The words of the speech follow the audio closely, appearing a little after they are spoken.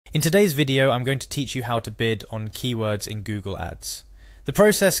In today's video, I'm going to teach you how to bid on keywords in Google Ads. The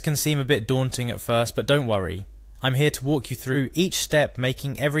process can seem a bit daunting at first, but don't worry. I'm here to walk you through each step,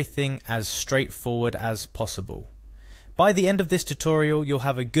 making everything as straightforward as possible. By the end of this tutorial, you'll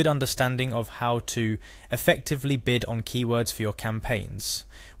have a good understanding of how to effectively bid on keywords for your campaigns,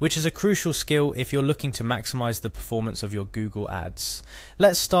 which is a crucial skill if you're looking to maximize the performance of your Google Ads.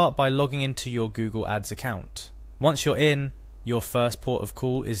 Let's start by logging into your Google Ads account. Once you're in, your first port of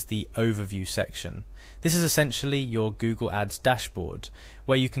call is the Overview section. This is essentially your Google Ads dashboard,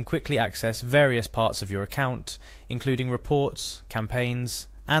 where you can quickly access various parts of your account, including reports, campaigns,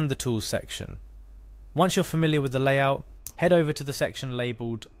 and the Tools section. Once you're familiar with the layout, head over to the section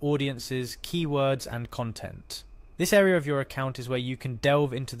labeled Audiences, Keywords, and Content. This area of your account is where you can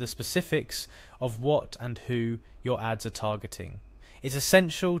delve into the specifics of what and who your ads are targeting. It's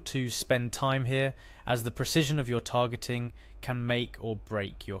essential to spend time here, as the precision of your targeting can make or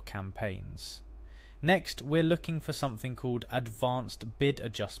break your campaigns. Next, we're looking for something called advanced bid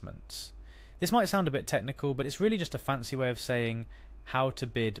adjustments. This might sound a bit technical, but it's really just a fancy way of saying how to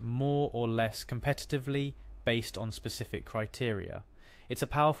bid more or less competitively based on specific criteria. It's a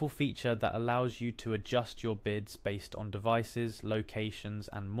powerful feature that allows you to adjust your bids based on devices, locations,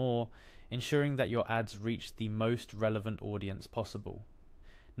 and more, ensuring that your ads reach the most relevant audience possible.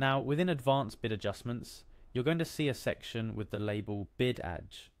 Now, within advanced bid adjustments, you're going to see a section with the label Bid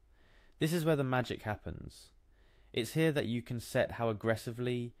Edge. This is where the magic happens. It's here that you can set how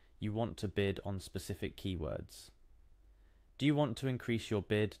aggressively you want to bid on specific keywords. Do you want to increase your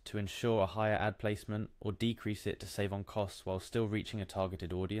bid to ensure a higher ad placement, or decrease it to save on costs while still reaching a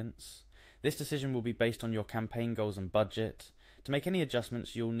targeted audience? This decision will be based on your campaign goals and budget. To make any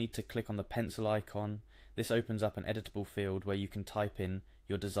adjustments, you'll need to click on the pencil icon. This opens up an editable field where you can type in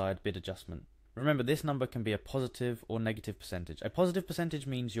your desired bid adjustment. Remember, this number can be a positive or negative percentage. A positive percentage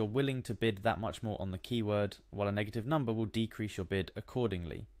means you're willing to bid that much more on the keyword, while a negative number will decrease your bid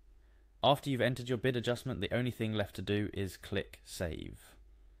accordingly. After you've entered your bid adjustment, the only thing left to do is click Save.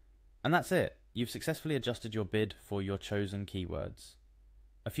 And that's it. You've successfully adjusted your bid for your chosen keywords.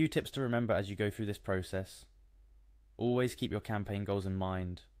 A few tips to remember as you go through this process. Always keep your campaign goals in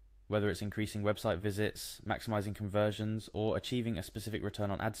mind, whether it's increasing website visits, maximizing conversions, or achieving a specific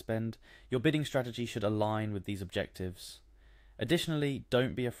return on ad spend. Your bidding strategy should align with these objectives. Additionally,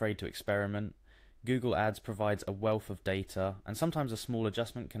 don't be afraid to experiment. Google Ads provides a wealth of data, and sometimes a small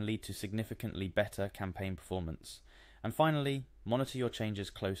adjustment can lead to significantly better campaign performance. And finally, monitor your changes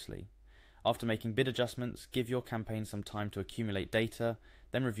closely. After making bid adjustments, give your campaign some time to accumulate data,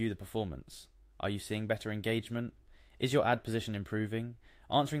 then review the performance. Are you seeing better engagement? Is your ad position improving?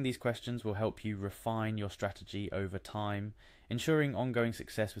 Answering these questions will help you refine your strategy over time, ensuring ongoing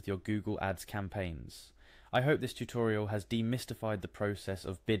success with your Google Ads campaigns. I hope this tutorial has demystified the process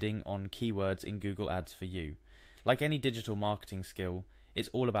of bidding on keywords in Google Ads for you. Like any digital marketing skill, it's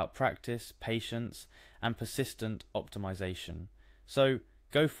all about practice, patience, and persistent optimization. So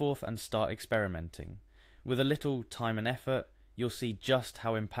go forth and start experimenting. With a little time and effort, you'll see just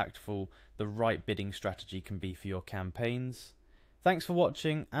how impactful the right bidding strategy can be for your campaigns. Thanks for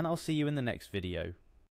watching, and I'll see you in the next video.